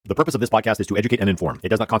The purpose of this podcast is to educate and inform. It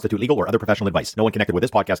does not constitute legal or other professional advice. No one connected with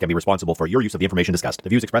this podcast can be responsible for your use of the information discussed. The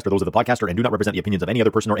views expressed are those of the podcaster and do not represent the opinions of any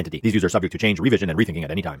other person or entity. These views are subject to change, revision, and rethinking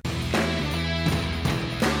at any time.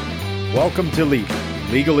 Welcome to LEAP,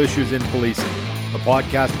 Legal Issues in Policing, a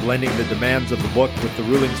podcast blending the demands of the book with the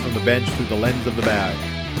rulings from the bench through the lens of the badge.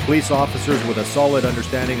 Police officers with a solid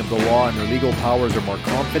understanding of the law and their legal powers are more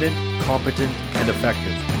confident, competent, and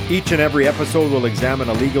effective. Each and every episode will examine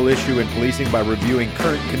a legal issue in policing by reviewing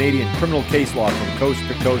current Canadian criminal case law from coast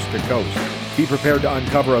to coast to coast. Be prepared to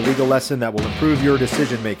uncover a legal lesson that will improve your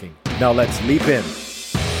decision making. Now let's leap in.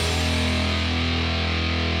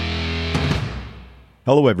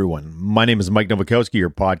 Hello everyone, my name is Mike Nowakowski, your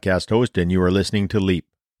podcast host, and you are listening to LEAP,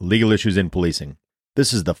 Legal Issues in Policing.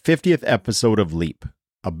 This is the 50th episode of LEAP,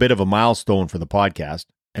 a bit of a milestone for the podcast,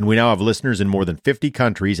 and we now have listeners in more than 50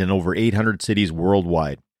 countries and over 800 cities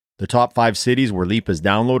worldwide. The top 5 cities where LEAP is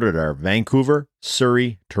downloaded are Vancouver,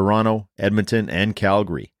 Surrey, Toronto, Edmonton, and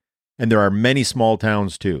Calgary. And there are many small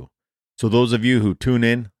towns too. So those of you who tune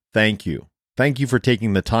in, thank you. Thank you for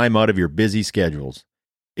taking the time out of your busy schedules.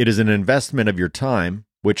 It is an investment of your time,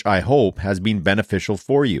 which I hope has been beneficial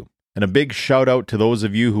for you. And a big shout out to those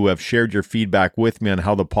of you who have shared your feedback with me on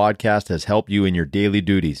how the podcast has helped you in your daily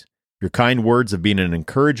duties. Your kind words have been an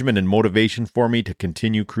encouragement and motivation for me to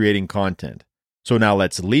continue creating content. So now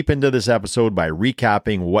let's leap into this episode by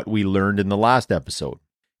recapping what we learned in the last episode.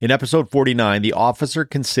 In episode 49, the officer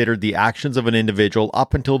considered the actions of an individual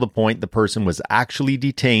up until the point the person was actually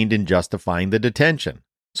detained in justifying the detention.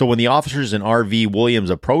 So when the officers in R.V. Williams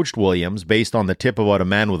approached Williams based on the tip about a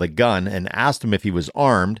man with a gun and asked him if he was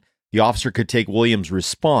armed, the officer could take Williams'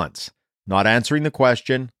 response, not answering the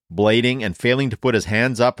question, blading, and failing to put his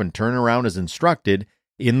hands up and turn around as instructed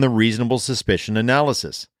in the reasonable suspicion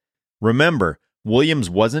analysis. Remember, Williams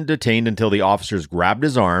wasn't detained until the officers grabbed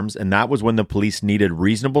his arms, and that was when the police needed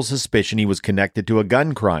reasonable suspicion he was connected to a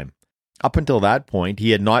gun crime. Up until that point, he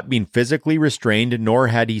had not been physically restrained, nor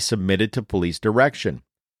had he submitted to police direction.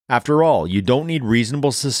 After all, you don't need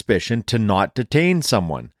reasonable suspicion to not detain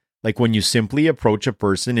someone, like when you simply approach a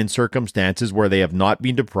person in circumstances where they have not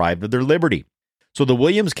been deprived of their liberty. So the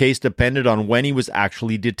Williams case depended on when he was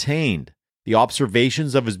actually detained. The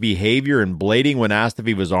observations of his behavior and blading when asked if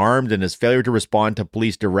he was armed and his failure to respond to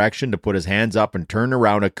police direction to put his hands up and turn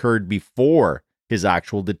around occurred before his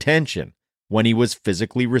actual detention, when he was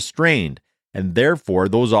physically restrained, and therefore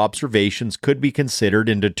those observations could be considered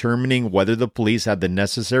in determining whether the police had the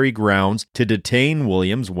necessary grounds to detain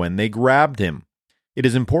Williams when they grabbed him. It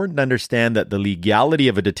is important to understand that the legality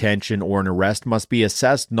of a detention or an arrest must be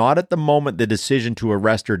assessed not at the moment the decision to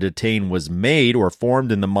arrest or detain was made or formed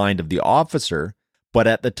in the mind of the officer, but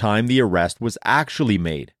at the time the arrest was actually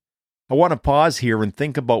made. I want to pause here and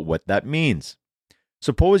think about what that means.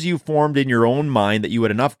 Suppose you formed in your own mind that you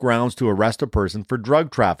had enough grounds to arrest a person for drug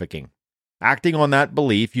trafficking. Acting on that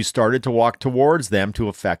belief, you started to walk towards them to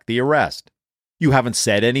effect the arrest. You haven't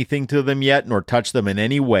said anything to them yet, nor touched them in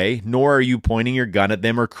any way, nor are you pointing your gun at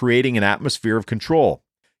them or creating an atmosphere of control.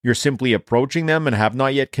 You're simply approaching them and have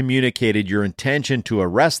not yet communicated your intention to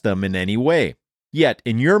arrest them in any way. Yet,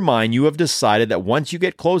 in your mind, you have decided that once you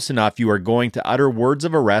get close enough, you are going to utter words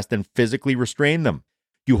of arrest and physically restrain them.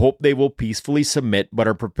 You hope they will peacefully submit, but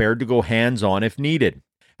are prepared to go hands-on if needed.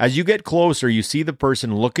 As you get closer, you see the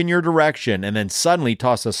person look in your direction and then suddenly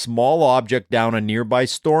toss a small object down a nearby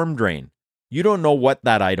storm drain. You don't know what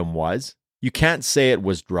that item was. You can't say it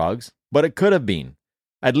was drugs, but it could have been.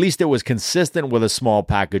 At least it was consistent with a small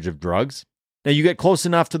package of drugs. Now you get close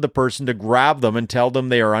enough to the person to grab them and tell them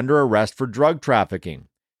they are under arrest for drug trafficking.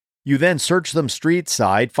 You then search them street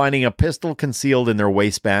side, finding a pistol concealed in their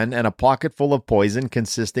waistband and a pocket full of poison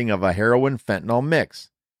consisting of a heroin-fentanyl mix.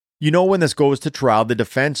 You know when this goes to trial, the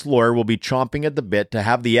defense lawyer will be chomping at the bit to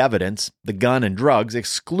have the evidence, the gun and drugs,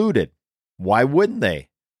 excluded. Why wouldn't they?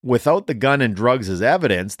 Without the gun and drugs as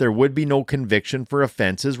evidence, there would be no conviction for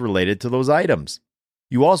offenses related to those items.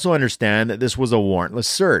 You also understand that this was a warrantless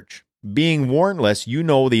search. Being warrantless, you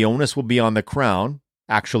know the onus will be on the Crown,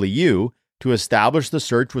 actually you, to establish the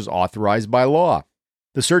search was authorized by law.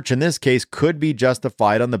 The search in this case could be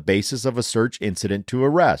justified on the basis of a search incident to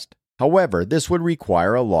arrest. However, this would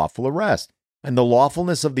require a lawful arrest, and the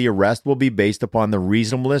lawfulness of the arrest will be based upon the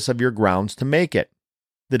reasonableness of your grounds to make it.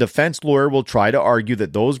 The defense lawyer will try to argue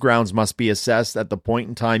that those grounds must be assessed at the point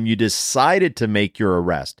in time you decided to make your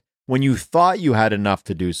arrest, when you thought you had enough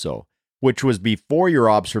to do so, which was before your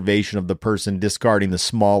observation of the person discarding the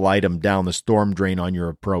small item down the storm drain on your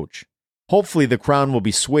approach. Hopefully the Crown will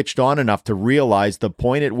be switched on enough to realize the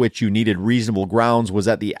point at which you needed reasonable grounds was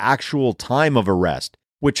at the actual time of arrest,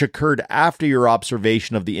 which occurred after your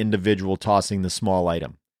observation of the individual tossing the small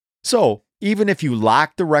item. So, even if you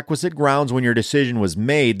lacked the requisite grounds when your decision was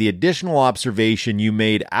made, the additional observation you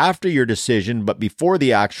made after your decision but before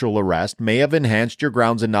the actual arrest may have enhanced your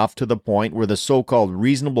grounds enough to the point where the so-called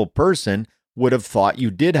reasonable person would have thought you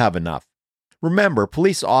did have enough. Remember,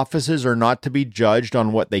 police officers are not to be judged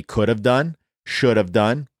on what they could have done, should have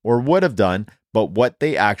done, or would have done, but what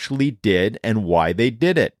they actually did and why they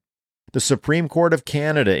did it. The Supreme Court of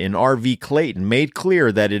Canada in R.V. Clayton made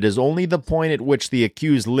clear that it is only the point at which the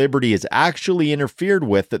accused's liberty is actually interfered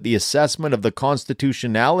with that the assessment of the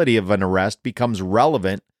constitutionality of an arrest becomes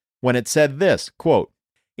relevant when it said this, quote,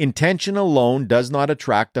 "Intention alone does not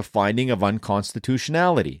attract a finding of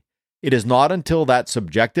unconstitutionality. It is not until that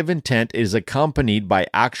subjective intent is accompanied by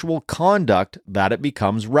actual conduct that it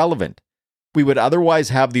becomes relevant. We would otherwise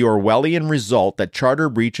have the Orwellian result that charter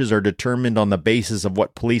breaches are determined on the basis of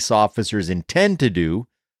what police officers intend to do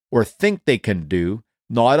or think they can do,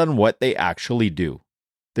 not on what they actually do.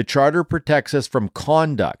 The charter protects us from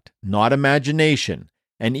conduct, not imagination,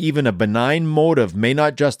 and even a benign motive may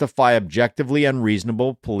not justify objectively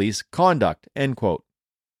unreasonable police conduct." End quote.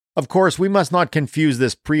 Of course, we must not confuse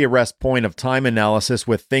this pre-arrest point of time analysis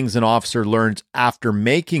with things an officer learns after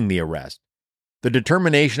making the arrest. The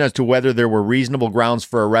determination as to whether there were reasonable grounds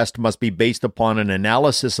for arrest must be based upon an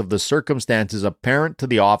analysis of the circumstances apparent to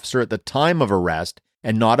the officer at the time of arrest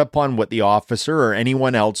and not upon what the officer or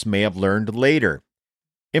anyone else may have learned later.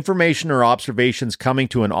 Information or observations coming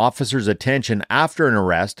to an officer's attention after an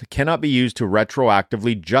arrest cannot be used to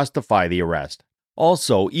retroactively justify the arrest.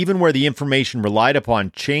 Also, even where the information relied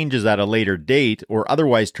upon changes at a later date or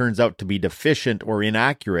otherwise turns out to be deficient or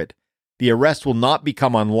inaccurate, the arrest will not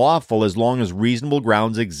become unlawful as long as reasonable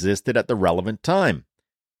grounds existed at the relevant time.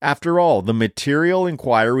 After all, the material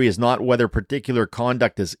inquiry is not whether particular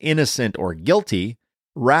conduct is innocent or guilty.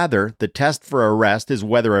 Rather, the test for arrest is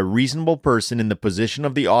whether a reasonable person in the position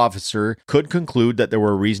of the officer could conclude that there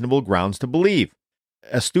were reasonable grounds to believe.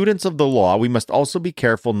 As students of the law, we must also be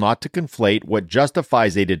careful not to conflate what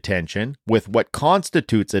justifies a detention with what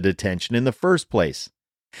constitutes a detention in the first place.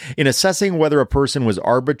 In assessing whether a person was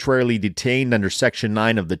arbitrarily detained under Section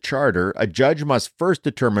 9 of the Charter, a judge must first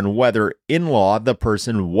determine whether, in law, the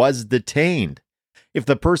person was detained. If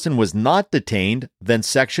the person was not detained, then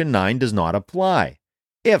Section 9 does not apply.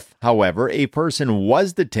 If, however, a person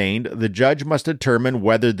was detained, the judge must determine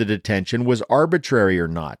whether the detention was arbitrary or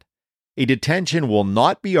not. A detention will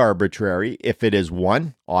not be arbitrary if it is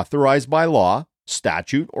 1. Authorized by law,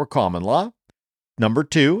 statute, or common law.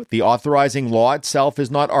 2. The authorizing law itself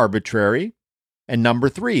is not arbitrary. And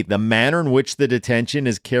 3. The manner in which the detention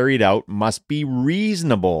is carried out must be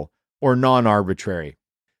reasonable or non-arbitrary.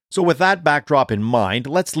 So with that backdrop in mind,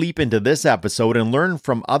 let's leap into this episode and learn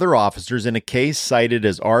from other officers in a case cited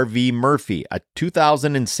as R.V. Murphy, a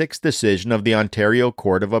 2006 decision of the Ontario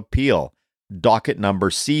Court of Appeal, docket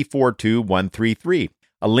number C42133.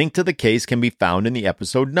 A link to the case can be found in the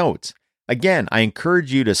episode notes. Again, I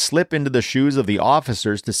encourage you to slip into the shoes of the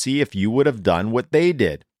officers to see if you would have done what they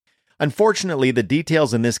did. Unfortunately, the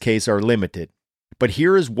details in this case are limited, but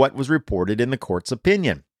here is what was reported in the court's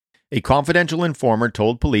opinion. A confidential informer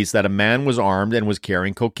told police that a man was armed and was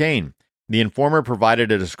carrying cocaine. The informer provided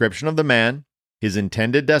a description of the man, his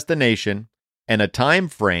intended destination, and a time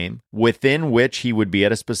frame within which he would be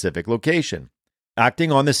at a specific location.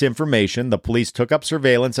 Acting on this information, the police took up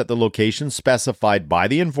surveillance at the location specified by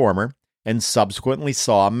the informer and subsequently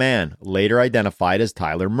saw a man, later identified as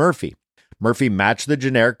Tyler Murphy. Murphy matched the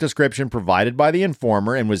generic description provided by the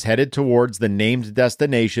informer and was headed towards the named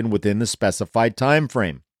destination within the specified time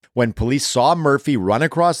frame. When police saw Murphy run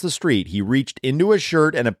across the street, he reached into his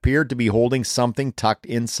shirt and appeared to be holding something tucked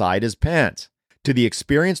inside his pants. To the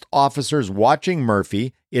experienced officers watching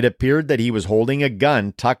Murphy, it appeared that he was holding a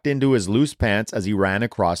gun tucked into his loose pants as he ran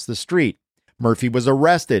across the street. Murphy was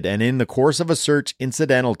arrested, and in the course of a search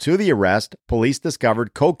incidental to the arrest, police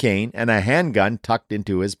discovered cocaine and a handgun tucked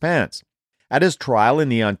into his pants. At his trial in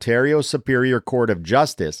the Ontario Superior Court of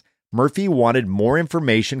Justice, Murphy wanted more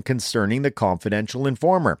information concerning the confidential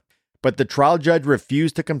informer, but the trial judge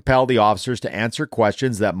refused to compel the officers to answer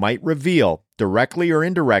questions that might reveal, directly or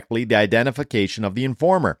indirectly, the identification of the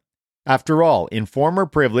informer. After all, informer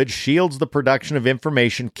privilege shields the production of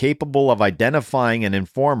information capable of identifying an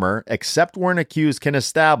informer, except where an accused can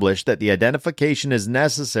establish that the identification is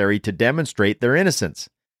necessary to demonstrate their innocence.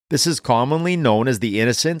 This is commonly known as the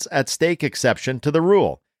innocence at stake exception to the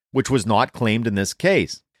rule, which was not claimed in this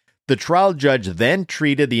case. The trial judge then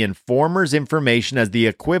treated the informer's information as the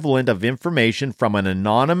equivalent of information from an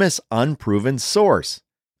anonymous, unproven source.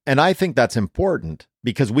 And I think that's important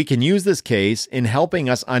because we can use this case in helping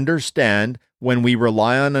us understand when we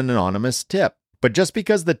rely on an anonymous tip. But just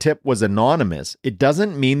because the tip was anonymous, it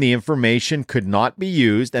doesn't mean the information could not be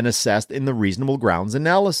used and assessed in the reasonable grounds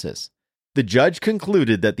analysis. The judge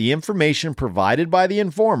concluded that the information provided by the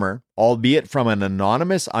informer, albeit from an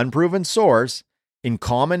anonymous, unproven source, in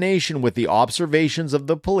combination with the observations of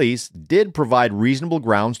the police, did provide reasonable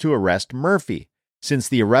grounds to arrest Murphy. Since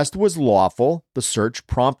the arrest was lawful, the search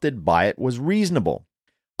prompted by it was reasonable.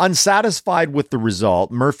 Unsatisfied with the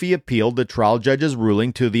result, Murphy appealed the trial judge's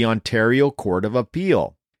ruling to the Ontario Court of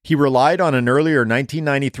Appeal. He relied on an earlier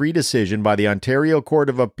 1993 decision by the Ontario Court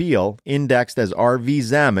of Appeal, indexed as R.V.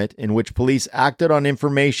 Zamet, in which police acted on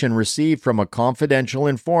information received from a confidential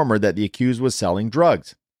informer that the accused was selling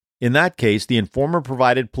drugs. In that case, the informer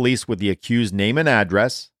provided police with the accused's name and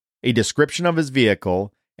address, a description of his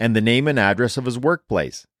vehicle, and the name and address of his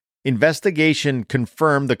workplace. Investigation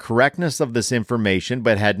confirmed the correctness of this information,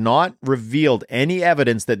 but had not revealed any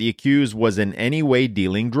evidence that the accused was in any way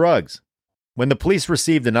dealing drugs. When the police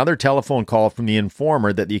received another telephone call from the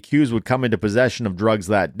informer that the accused would come into possession of drugs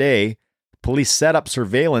that day, police set up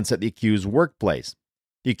surveillance at the accused's workplace.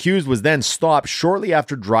 The accused was then stopped shortly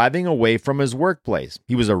after driving away from his workplace.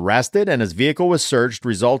 He was arrested and his vehicle was searched,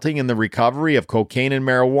 resulting in the recovery of cocaine and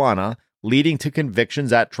marijuana, leading to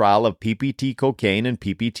convictions at trial of PPT cocaine and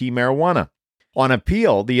PPT marijuana. On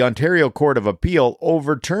appeal, the Ontario Court of Appeal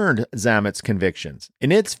overturned Zamet's convictions.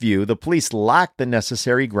 In its view, the police lacked the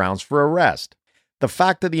necessary grounds for arrest. The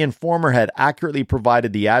fact that the informer had accurately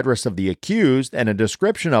provided the address of the accused and a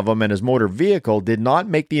description of him and his motor vehicle did not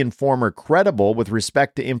make the informer credible with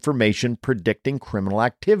respect to information predicting criminal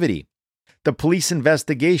activity. The police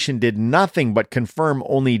investigation did nothing but confirm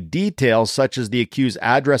only details such as the accused's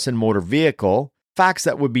address and motor vehicle, facts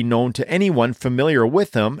that would be known to anyone familiar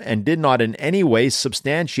with him, and did not in any way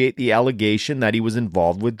substantiate the allegation that he was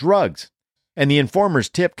involved with drugs. And the informer's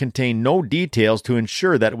tip contained no details to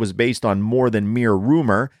ensure that it was based on more than mere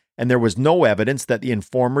rumor, and there was no evidence that the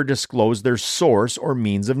informer disclosed their source or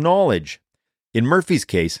means of knowledge. In Murphy's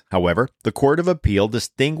case, however, the Court of Appeal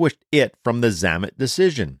distinguished it from the Zamet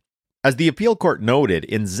decision. As the appeal court noted,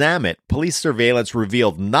 in Zamet, police surveillance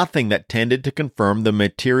revealed nothing that tended to confirm the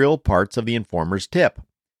material parts of the informer's tip.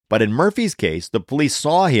 But in Murphy's case, the police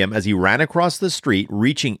saw him as he ran across the street,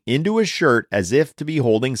 reaching into his shirt as if to be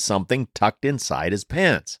holding something tucked inside his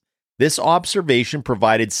pants. This observation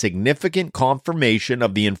provided significant confirmation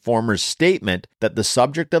of the informer's statement that the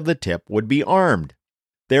subject of the tip would be armed.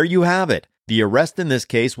 There you have it. The arrest in this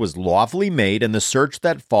case was lawfully made, and the search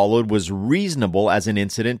that followed was reasonable as an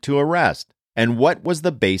incident to arrest. And what was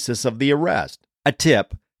the basis of the arrest? A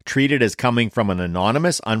tip, treated as coming from an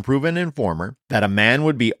anonymous, unproven informer, that a man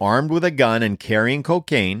would be armed with a gun and carrying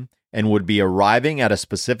cocaine, and would be arriving at a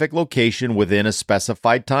specific location within a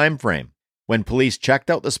specified time frame. When police checked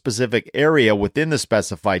out the specific area within the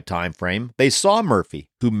specified time frame, they saw Murphy,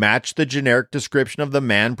 who matched the generic description of the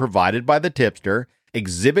man provided by the tipster,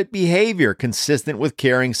 exhibit behavior consistent with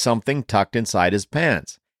carrying something tucked inside his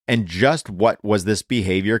pants. And just what was this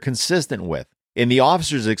behavior consistent with? In the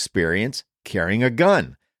officer's experience, carrying a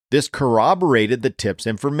gun. This corroborated the tip's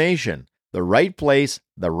information. The right place,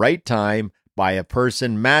 the right time, by a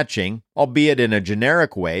person matching, albeit in a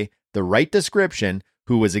generic way, the right description,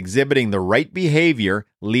 who was exhibiting the right behavior,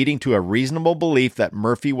 leading to a reasonable belief that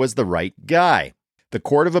Murphy was the right guy. The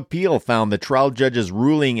Court of Appeal found the trial judge's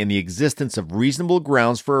ruling in the existence of reasonable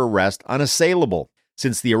grounds for arrest unassailable.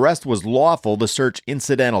 Since the arrest was lawful, the search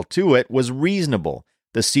incidental to it was reasonable.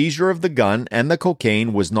 The seizure of the gun and the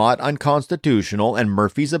cocaine was not unconstitutional, and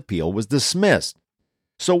Murphy's appeal was dismissed.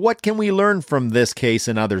 So what can we learn from this case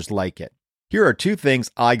and others like it? Here are two things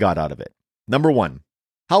I got out of it. Number one,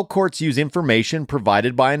 how courts use information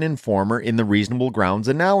provided by an informer in the reasonable grounds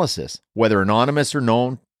analysis, whether anonymous or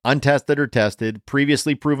known, untested or tested,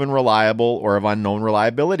 previously proven reliable or of unknown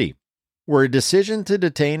reliability. Where a decision to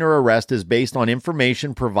detain or arrest is based on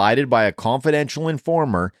information provided by a confidential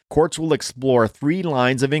informer, courts will explore 3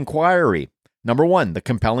 lines of inquiry. Number 1, the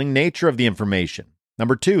compelling nature of the information.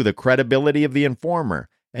 Number 2, the credibility of the informer.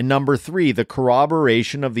 And number 3, the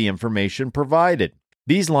corroboration of the information provided.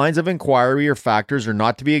 These lines of inquiry or factors are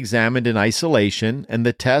not to be examined in isolation, and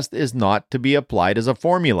the test is not to be applied as a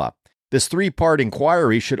formula. This 3-part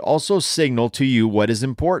inquiry should also signal to you what is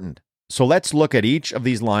important. So let's look at each of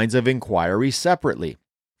these lines of inquiry separately.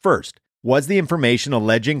 First, was the information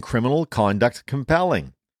alleging criminal conduct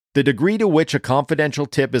compelling? The degree to which a confidential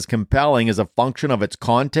tip is compelling is a function of its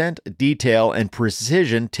content, detail, and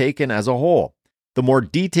precision taken as a whole. The more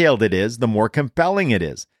detailed it is, the more compelling it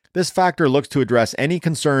is. This factor looks to address any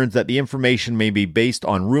concerns that the information may be based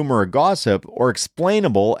on rumor or gossip or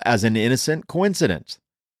explainable as an innocent coincidence.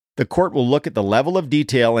 The court will look at the level of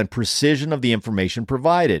detail and precision of the information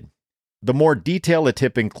provided. The more detail a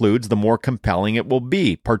tip includes, the more compelling it will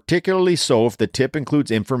be, particularly so if the tip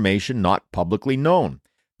includes information not publicly known.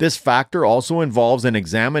 This factor also involves an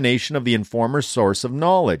examination of the informer's source of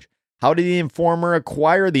knowledge. How did the informer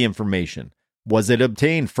acquire the information? Was it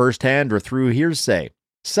obtained firsthand or through hearsay?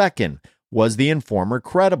 Second, was the informer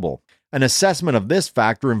credible? An assessment of this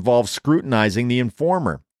factor involves scrutinizing the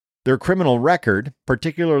informer. Their criminal record,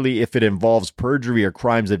 particularly if it involves perjury or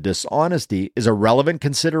crimes of dishonesty, is a relevant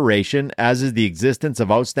consideration, as is the existence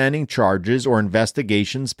of outstanding charges or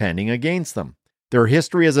investigations pending against them. Their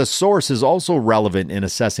history as a source is also relevant in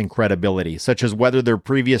assessing credibility, such as whether their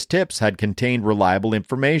previous tips had contained reliable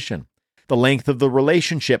information. The length of the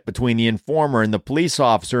relationship between the informer and the police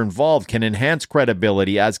officer involved can enhance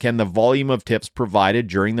credibility, as can the volume of tips provided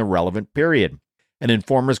during the relevant period. An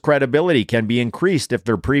informer's credibility can be increased if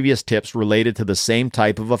their previous tips related to the same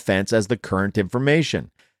type of offense as the current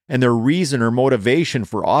information, and their reason or motivation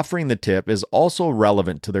for offering the tip is also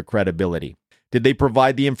relevant to their credibility. Did they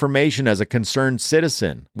provide the information as a concerned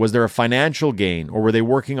citizen? Was there a financial gain, or were they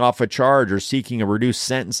working off a charge or seeking a reduced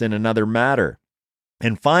sentence in another matter?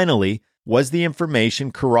 And finally, was the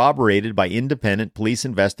information corroborated by independent police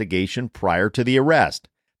investigation prior to the arrest?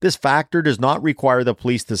 This factor does not require the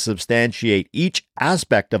police to substantiate each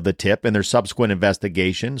aspect of the tip in their subsequent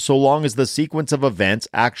investigation, so long as the sequence of events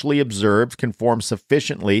actually observed conforms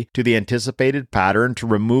sufficiently to the anticipated pattern to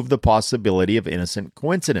remove the possibility of innocent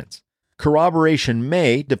coincidence. Corroboration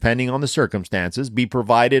may, depending on the circumstances, be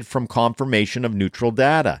provided from confirmation of neutral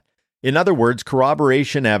data. In other words,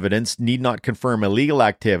 corroboration evidence need not confirm illegal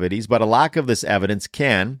activities, but a lack of this evidence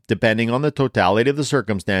can, depending on the totality of the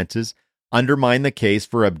circumstances, undermine the case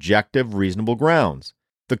for objective, reasonable grounds.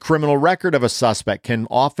 The criminal record of a suspect can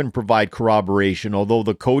often provide corroboration, although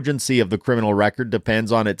the cogency of the criminal record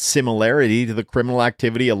depends on its similarity to the criminal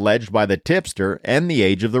activity alleged by the tipster and the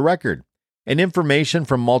age of the record. And information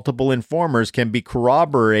from multiple informers can be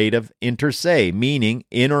corroborative inter se, meaning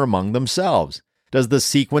in or among themselves. Does the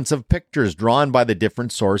sequence of pictures drawn by the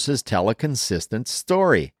different sources tell a consistent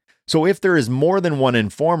story? So if there is more than one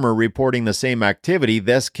informer reporting the same activity,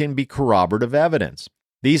 this can be corroborative evidence.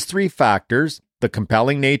 These three factors, the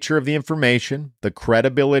compelling nature of the information, the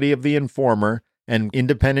credibility of the informer, and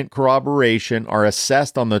independent corroboration, are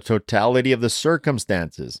assessed on the totality of the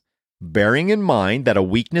circumstances, bearing in mind that a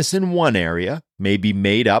weakness in one area may be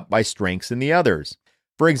made up by strengths in the others.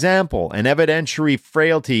 For example, an evidentiary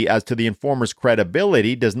frailty as to the informer's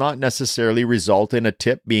credibility does not necessarily result in a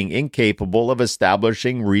tip being incapable of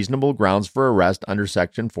establishing reasonable grounds for arrest under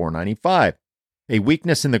Section 495. A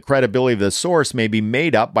weakness in the credibility of the source may be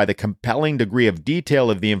made up by the compelling degree of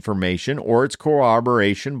detail of the information or its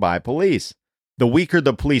corroboration by police. The weaker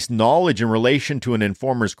the police knowledge in relation to an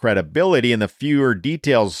informer's credibility and the fewer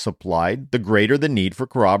details supplied, the greater the need for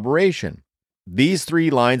corroboration. These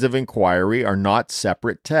three lines of inquiry are not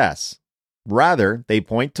separate tests. Rather, they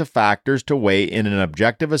point to factors to weigh in an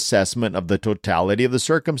objective assessment of the totality of the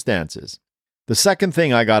circumstances. The second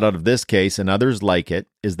thing I got out of this case and others like it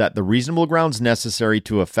is that the reasonable grounds necessary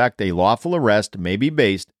to effect a lawful arrest may be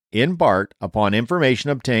based, in part, upon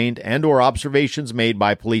information obtained and or observations made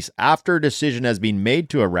by police after a decision has been made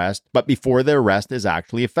to arrest, but before the arrest is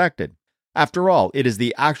actually effected. After all, it is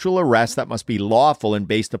the actual arrest that must be lawful and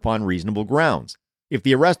based upon reasonable grounds. If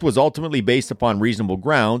the arrest was ultimately based upon reasonable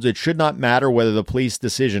grounds, it should not matter whether the police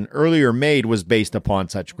decision earlier made was based upon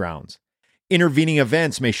such grounds. Intervening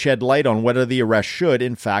events may shed light on whether the arrest should,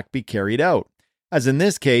 in fact, be carried out. As in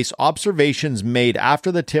this case, observations made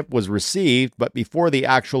after the tip was received but before the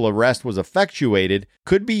actual arrest was effectuated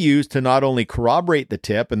could be used to not only corroborate the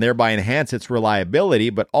tip and thereby enhance its reliability,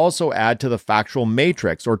 but also add to the factual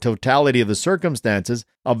matrix or totality of the circumstances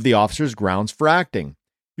of the officer's grounds for acting.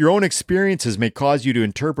 Your own experiences may cause you to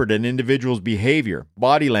interpret an individual's behavior,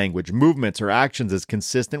 body language, movements, or actions as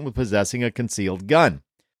consistent with possessing a concealed gun.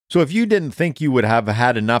 So if you didn't think you would have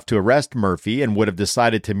had enough to arrest Murphy and would have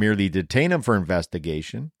decided to merely detain him for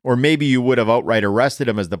investigation, or maybe you would have outright arrested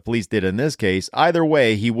him as the police did in this case, either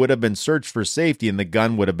way, he would have been searched for safety and the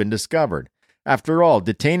gun would have been discovered. After all,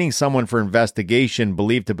 detaining someone for investigation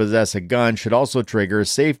believed to possess a gun should also trigger a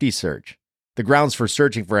safety search. The grounds for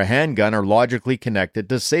searching for a handgun are logically connected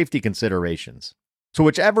to safety considerations. So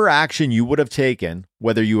whichever action you would have taken,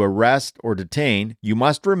 whether you arrest or detain, you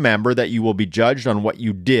must remember that you will be judged on what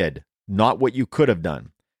you did, not what you could have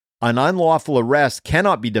done. An unlawful arrest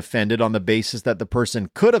cannot be defended on the basis that the person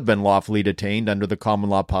could have been lawfully detained under the common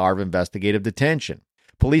law power of investigative detention.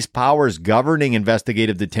 Police powers governing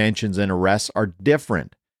investigative detentions and arrests are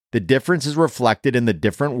different. The difference is reflected in the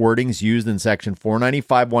different wordings used in Section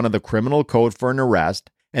 495.1 of the Criminal Code for an arrest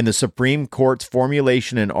and the Supreme Court's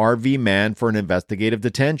formulation in R.V. Mann for an investigative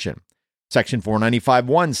detention. Section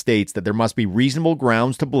 495.1 states that there must be reasonable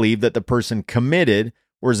grounds to believe that the person committed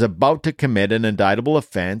or is about to commit an indictable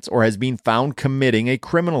offense or has been found committing a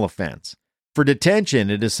criminal offense. For detention,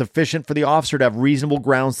 it is sufficient for the officer to have reasonable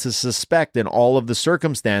grounds to suspect in all of the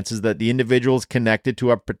circumstances that the individual is connected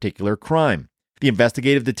to a particular crime. The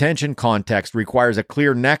investigative detention context requires a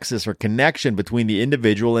clear nexus or connection between the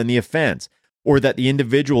individual and the offense, or that the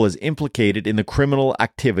individual is implicated in the criminal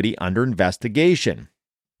activity under investigation.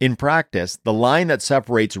 In practice, the line that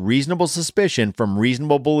separates reasonable suspicion from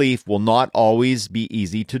reasonable belief will not always be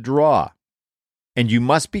easy to draw. And you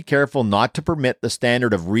must be careful not to permit the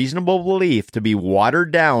standard of reasonable belief to be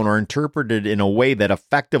watered down or interpreted in a way that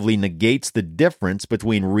effectively negates the difference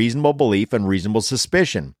between reasonable belief and reasonable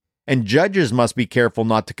suspicion. And judges must be careful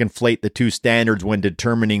not to conflate the two standards when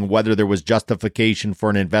determining whether there was justification for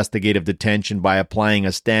an investigative detention by applying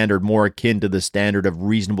a standard more akin to the standard of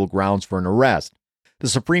reasonable grounds for an arrest. The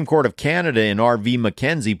Supreme Court of Canada in R.V.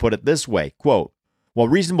 Mackenzie put it this way, quote, "While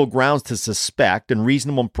reasonable grounds to suspect and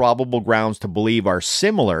reasonable and probable grounds to believe are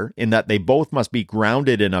similar in that they both must be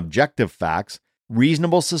grounded in objective facts,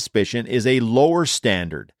 reasonable suspicion is a lower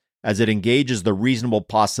standard, as it engages the reasonable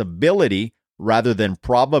possibility rather than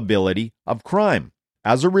probability of crime.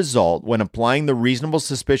 As a result, when applying the reasonable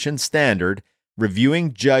suspicion standard,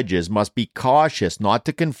 reviewing judges must be cautious not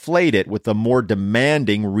to conflate it with the more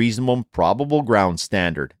demanding reasonable and probable grounds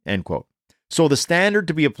standard." End quote. So the standard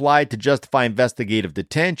to be applied to justify investigative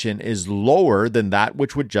detention is lower than that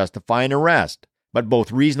which would justify an arrest. But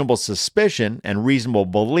both reasonable suspicion and reasonable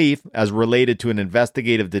belief, as related to an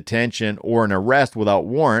investigative detention or an arrest without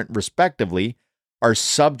warrant, respectively, are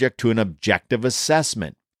subject to an objective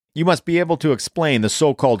assessment. You must be able to explain the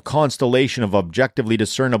so-called constellation of objectively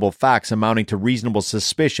discernible facts amounting to reasonable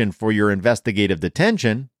suspicion for your investigative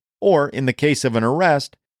detention, or, in the case of an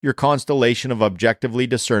arrest, your constellation of objectively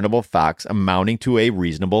discernible facts amounting to a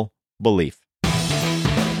reasonable belief.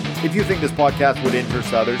 If you think this podcast would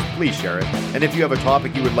interest others, please share it. And if you have a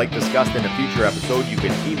topic you would like discussed in a future episode, you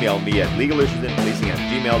can email me at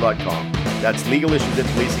legalissuesinpolicing@gmail.com. That's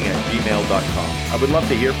legalissuesinpolicing@gmail.com. I would love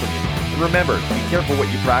to hear from you. And remember, be careful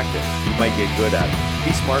what you practice. You might get good at it.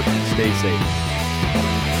 Be smart and stay safe.